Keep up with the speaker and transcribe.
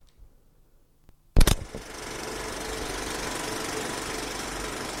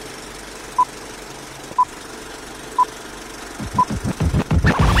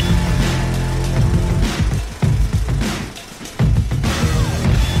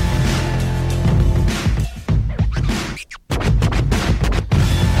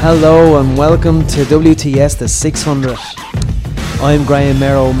Hello and welcome to WTS the 600. I'm Graham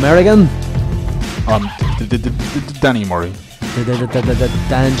Merrow Merrigan. I'm Danny Murray.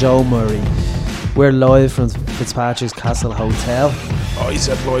 Dan Joe Murray. We're live from Fitzpatrick's Castle Hotel. Oh, he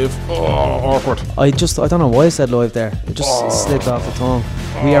said live. Oh, awkward. I don't know why I said live there. It just slipped off the tongue.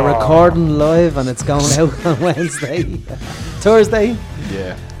 We are recording live and it's going out on Wednesday. Thursday?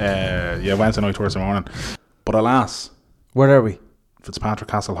 Yeah, Wednesday night, Thursday morning. But alas, Where are we? Fitzpatrick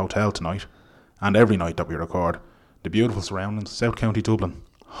Castle Hotel tonight, and every night that we record. The beautiful surroundings, South County Dublin.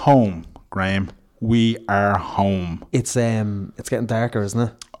 Home, Graham. We are home. It's getting darker, isn't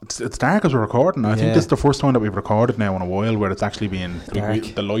it? It's dark as we're recording. I think this is the first time that we've recorded now in a while where it's actually been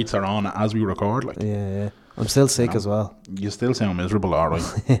dark. the lights are on as we record. Yeah. I'm still sick as well. You still sound miserable, alright.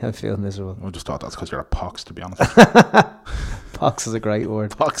 I feel miserable. I just thought that's because you're a pox, to be honest. Pox is a great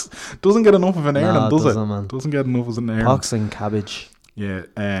word. Pox doesn't get enough of an Ireland, does it? Man. Doesn't get enough of an Ireland. Pox and cabbage. Yeah,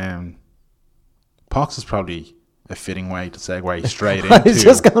 pox is probably a fitting way to segue straight I was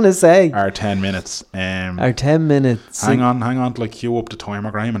just into going to say our 10 minutes. our 10 minutes. Hang on till I queue up the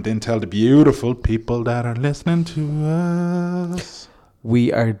timer, Graham, and then tell the beautiful people that are listening to us.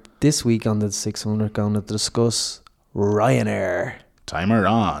 We are this week on the 600 going to discuss Ryanair. Timer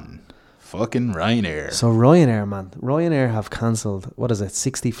on. Fucking Ryanair. So Ryanair, man. Ryanair have cancelled,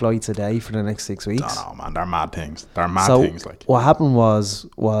 60 flights a day for the next 6 weeks. I don't know, man. They're mad things. Like. What happened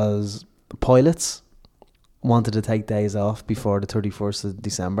was pilots wanted to take days off before the 31st of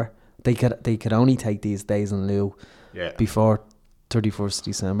December. They could only take these days in lieu before 31st of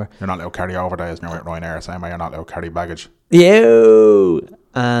December. You're not allowed to carry over days now at Ryanair, same way you're not allowed to carry baggage.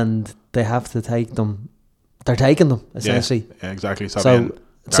 And they have to take them. They're taking them, essentially. Yeah, exactly.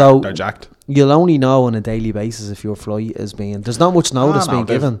 So they're jacked. You'll only know on a daily basis if your flight is being... There's not much notice being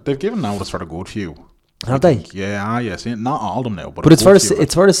given. They've given notice for the good few. Have they? Yeah. See, not all of them now. But it's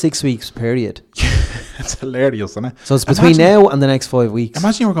for the 6 weeks period. It's hilarious, isn't it? So it's between now and the next 5 weeks.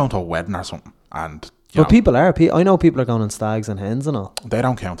 Imagine you were going to a wedding or something and... People are. I know people are going on stags and hens and all. They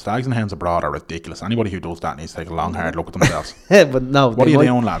don't count. Stags and hens abroad are ridiculous. Anybody who does that needs to take a long, hard look at themselves. But no. What are you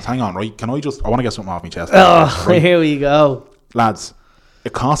doing, lads? Hang on, right? I want to get something off my chest. Right? Here we go. Lads,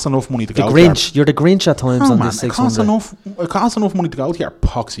 it costs enough money to go to Grinch. You're the Grinch at times on this 600. It costs enough money to go to your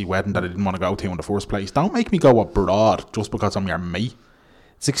poxy wedding that I didn't want to go to in the first place. Don't make me go abroad just because I'm your mate.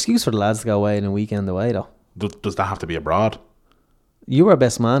 It's an excuse for the lads to go away in a weekend away, though. Does that have to be abroad? You were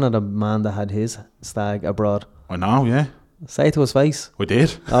best man at a man that had his stag abroad. I know, yeah. Say it to his face. We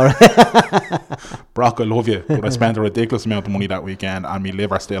did. All right. Brock, I love you, but I spent a ridiculous amount of money that weekend and my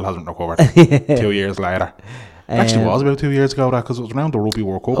liver still hasn't recovered 2 years later. It actually was about 2 years ago, because it was around the Rugby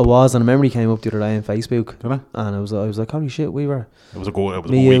World Cup. It was, and a memory came up the other day on Facebook. Did it? And I was like, holy shit, we were... It was a good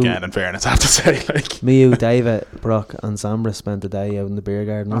weekend, in fairness, I have to say. Me, you, David, Brock and Sambra spent the day out in the beer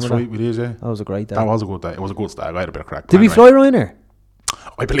garden. That's right, we did, yeah. That was a great day. That was a good day. It was a good stag. I had a bit of crack. Did we fly Ryanair?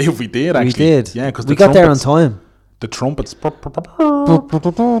 I believe we did, actually. We did. Yeah, because we got there on time. The trumpets. When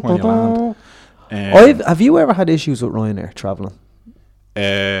you land. Have you ever had issues with Ryanair travelling?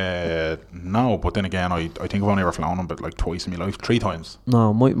 No, but then again, I think I've only ever flown them but like twice in my life, 3 times.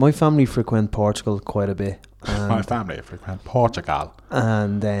 No, my family frequent Portugal quite a bit. My family frequent Portugal.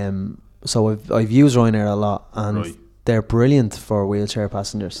 And so I've used Ryanair a lot, and they're brilliant for wheelchair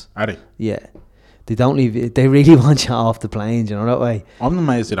passengers. Are they? Yeah. They don't leave. They really want you off the plane, you know that way. I'm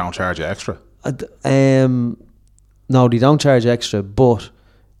amazed they don't charge you extra. No, they don't charge extra, but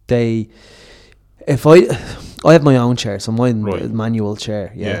I have my own chair, so mine manual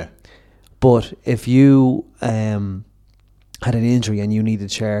chair. Yeah. But if you had an injury and you need a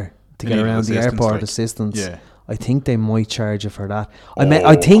chair to get around the airport assistance, I think they might charge you for that.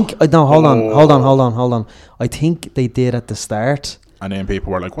 I think hold on. I think they did at the start. And then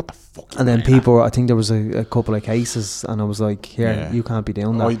people were like, what the fuck? And then I think there was a couple of cases, and I was like, you can't be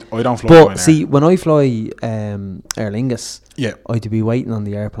doing that. I don't fly. But see, when I fly Aer Lingus, I had to be waiting on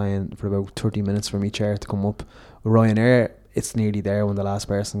the airplane for about 30 minutes for my chair to come up. Ryanair, it's nearly there when the last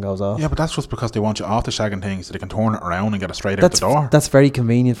person goes off. Yeah, but that's just because they want you off the shagging thing so they can turn it around and get it straight out the door. That's very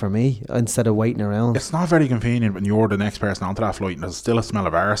convenient for me, instead of waiting around. It's not very convenient when you're the next person onto that flight and there's still a smell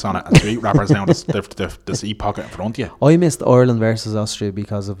of arse on it and street wrappers down the seat pocket in front of you. I missed Ireland versus Austria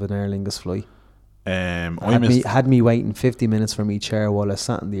because of an Aer Lingus flight. Had me waiting 50 minutes for me chair while I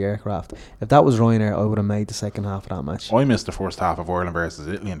sat in the aircraft. If that was Ryanair, I would have made the second half of that match. I missed the first half of Ireland versus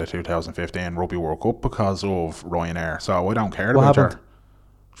Italy in the 2015 Rugby World Cup because of Ryanair, so I don't care about it.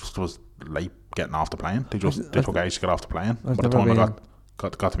 Just was late getting off the plane. They took ages to get off the plane. By the time I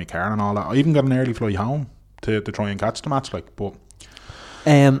got to my car and all that, I even got an early flight home to try and catch the match. I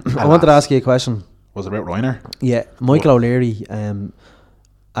wanted to ask you a question. Was it about Ryanair? Yeah, Michael O'Leary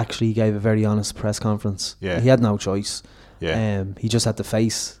actually gave a very honest press conference. Yeah. He had no choice. Yeah. He just had to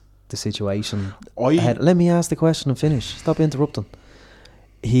face the situation. Let me ask the question and finish. Stop interrupting.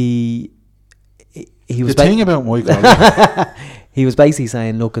 He was the thing about Michael. he was basically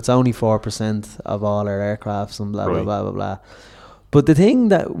saying, look, it's only 4% of all our aircrafts and blah blah blah blah blah. But the thing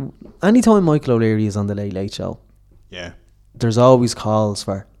that anytime Michael O'Leary is on the Late Late Show, there's always calls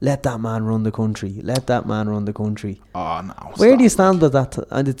for let that man run the country. Let that man run the country. Oh no! Where do you stand with that?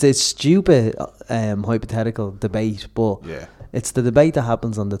 And it's a stupid hypothetical debate, but it's the debate that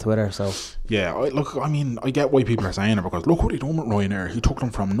happens on the Twitter. So I mean, I get why people are saying it because look what he done with Ryanair. He took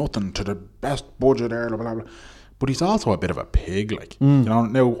them from nothing to the best budget air, blah blah blah. But he's also a bit of a pig, like you know.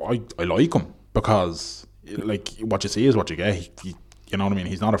 Now I like him because like what you see is what you get. He, you know what I mean?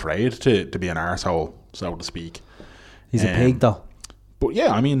 He's not afraid to be an arsehole, so to speak. He's a pig though. But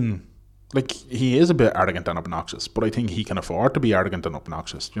yeah, I mean, like he is a bit arrogant and obnoxious, but I think he can afford to be arrogant and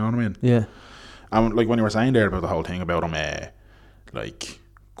obnoxious. Do you know what I mean? Yeah. And like when you were saying there about the whole thing about him, like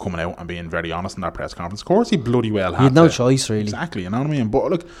coming out and being very honest in that press conference, of course he bloody well had. He had no choice, really. Exactly, you know what I mean?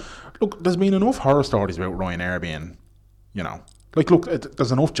 But look, there's been enough horror stories about Ryanair being, you know, like look,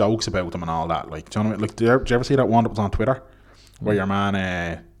 there's enough jokes about them and all that. Like, do you know what I mean? Like, did you ever see that one that was on Twitter where your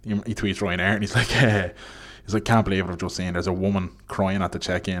man he tweets Ryanair and he's like. He's like, can't believe it, I've just seen there's a woman crying at the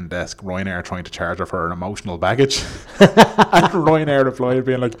check-in desk, Ryanair trying to charge her for her emotional baggage. And Ryanair replied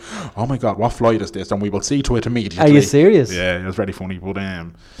being like, oh my god, what flight is this? And we will see to it immediately. Are you serious? Yeah, it was very funny. But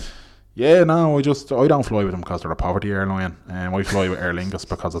yeah, no, I don't fly with them because they're a poverty airline. I fly with Aer Lingus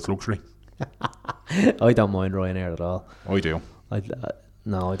because it's luxury. I don't mind Ryanair at all. I do.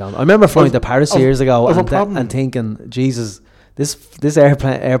 No, I don't. I remember flying to Paris years ago and thinking, Jesus, this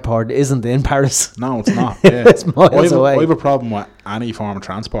airport isn't in Paris. No, it's not. Yeah. It's miles away. I have a problem with any form of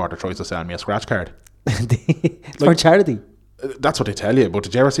transport that tries to sell me a scratch card. It's for charity. That's what they tell you, but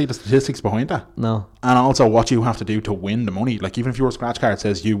did you ever see the statistics behind that? No. And also what you have to do to win the money. Like even if your scratch card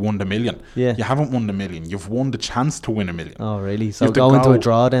says you won the million, you haven't won the million. You've won the chance to win a million. Oh, really? So go into a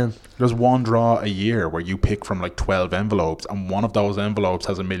draw then? There's one draw a year where you pick from like 12 envelopes and one of those envelopes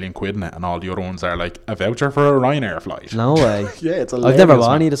has £1 million in it and all the other ones are like a voucher for a Ryanair flight. No way. Yeah, it's I've never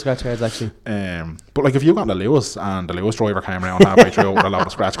bought any of the scratch cards actually. But like if you got the Lewis and the Lewis driver came around halfway through with a lot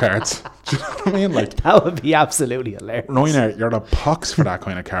of scratch cards, do you know what I mean? Like that would be absolutely hilarious. Ryanair, you're the pox for that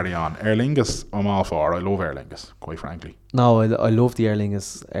kind of carry on. Aer Lingus, I'm all for. I love Aer Lingus, quite frankly. No, I love the Aer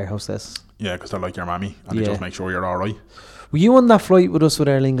Lingus air hostess. Yeah, because they're like your mammy and they just make sure you're alright. Were you on that flight with us with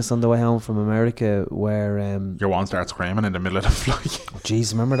Aer Lingus on the way home from America where your one starts screaming in the middle of the flight?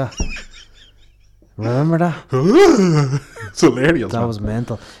 Jeez, remember that? Remember that? It's hilarious. That was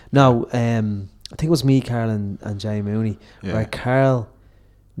mental. No, I think it was me, Carl and Jay Mooney, where Carl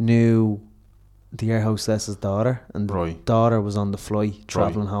knew the air hostess's daughter, and the daughter was on the flight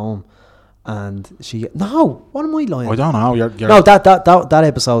travelling home, and what am I lying? I don't know. No, that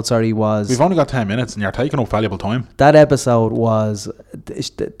episode, sorry, was. We've only got 10 minutes, and you're taking up valuable time. That episode was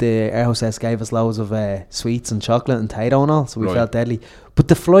the air hostess gave us loads of sweets and chocolate and potato and all, so we felt deadly. But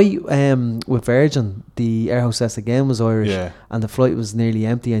the flight with Virgin, the air hostess again was Irish, and the flight was nearly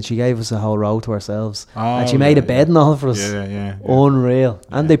empty, and she gave us a whole row to ourselves, and she made a bed and all for us. Unreal.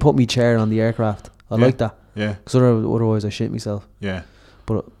 And they put me chair on the aircraft. I like that. Yeah. Because otherwise I shit myself. Yeah.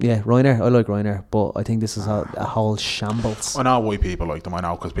 But yeah, Ryanair, I like Ryanair, but I think this is a whole shambles. I know why people like them, I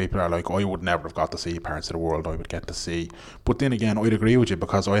know, because people are like, I would never have got to see parts of the world I would get to see. But then again, I'd agree with you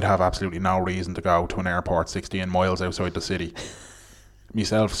because I'd have absolutely no reason to go to an airport 16 miles outside the city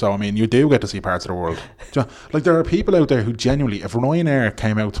myself. So I mean, you do get to see parts of the world. Like there are people out there who genuinely, if Ryanair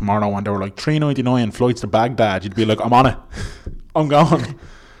came out tomorrow and they were like $3.99 flights to Baghdad, you'd be like, I'm on it. I'm going.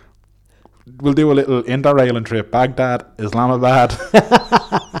 We'll do a little interrailing trip. Baghdad, Islamabad,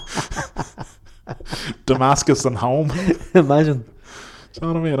 Damascus and home. Imagine. Do you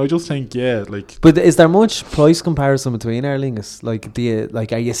know what I mean? I just think, like. But is there much price comparison between Aer Lingus?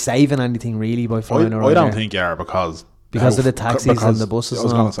 Like, are you saving anything really by flying around? I don't think you are because of the taxis and the buses. I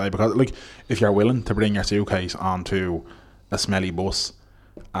was going to say, because like, if you're willing to bring your suitcase onto a smelly bus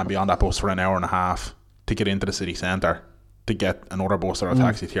and be on that bus for an hour and a half to get into the city centre, to get another bus or a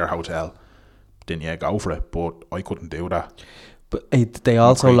taxi to your hotel, then go for it. But I couldn't do that. But they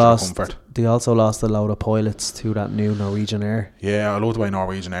also lost a load of pilots to that new Norwegian Air. Yeah, I love the way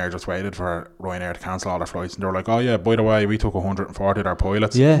Norwegian Air just waited for Ryanair to cancel all their flights, and they were like, oh yeah, by the way, we took 140 of our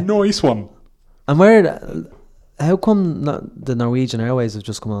pilots. Yeah, nice one. And how come the Norwegian Airways have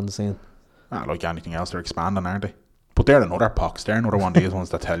just come on the scene? Like anything else, they're expanding, aren't they? But they're another pox. They're another one of these ones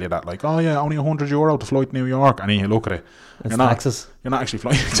that tell you that, like, oh yeah, only €100 to fly to New York, and then you look at it, it's taxes. You're not actually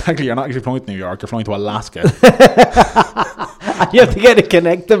flying. Exactly, you're not actually flying to New York. You're flying to Alaska. You have to get to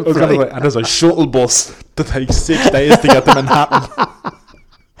connect them. And there's a shuttle bus that takes 6 days to get to Manhattan.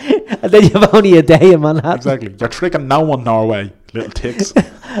 And then you have only a day in Manhattan. Exactly. You're tricking no one, Norway, little ticks.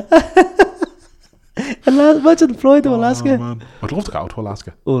 Imagine flying to Alaska. Man. I'd love to go to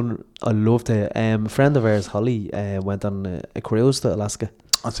Alaska. I'd love to. A friend of ours, Holly, went on a cruise to Alaska.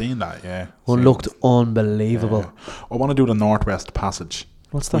 I've seen that, yeah. Looked unbelievable. Yeah. I want to do the Northwest Passage.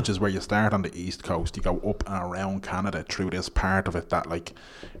 What's that? Which is where you start on the east coast, you go up and around Canada through this part of it that, like,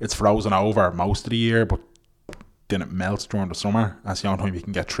 it's frozen over most of the year, but then it melts during the summer. That's the only time you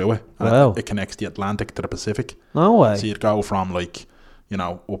can get through it. And wow. It connects the Atlantic to the Pacific. No way. So you'd go from, like, you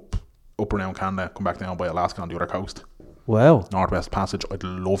know, up around Canada, come back down by Alaska on the other coast. Wow. Northwest Passage. I'd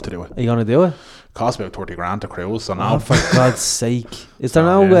love to do it. Are you going to do it? Costs about 30 grand to cruise, so now. Oh, for God's sake. Is there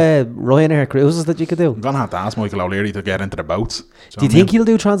no Ryanair cruises that you could do? I'm going to have to ask Michael O'Leary to get into the boats. Do you think he'll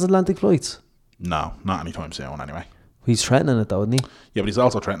do transatlantic flights? No, not anytime soon anyway. He's threatening it though, isn't he? Yeah, but he's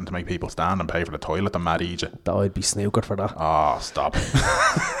also threatening to make people stand and pay for the toilet, the mad Egypt. That I'd be snookered for that. Oh, stop.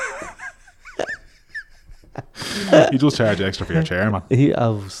 You just charge extra for your chair, man.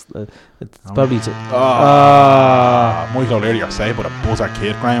 It's probably... Michael O'Leary, you're safe, but a buzzer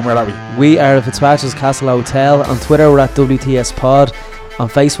kid, Graham. Where are we? We are at Fitzpatrick's Castle Hotel. On Twitter, we're at WTS Pod. On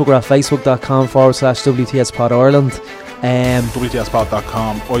Facebook, we're at facebook.com/WTS Pod Ireland.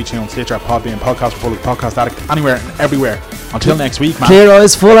 WTSpod.com, iTunes, Stitcher, Podbean, Podcast Republic, Podcast Addict, anywhere and everywhere. Until next week, man. Clear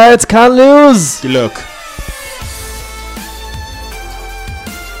eyes, full hearts, can't lose. Good luck.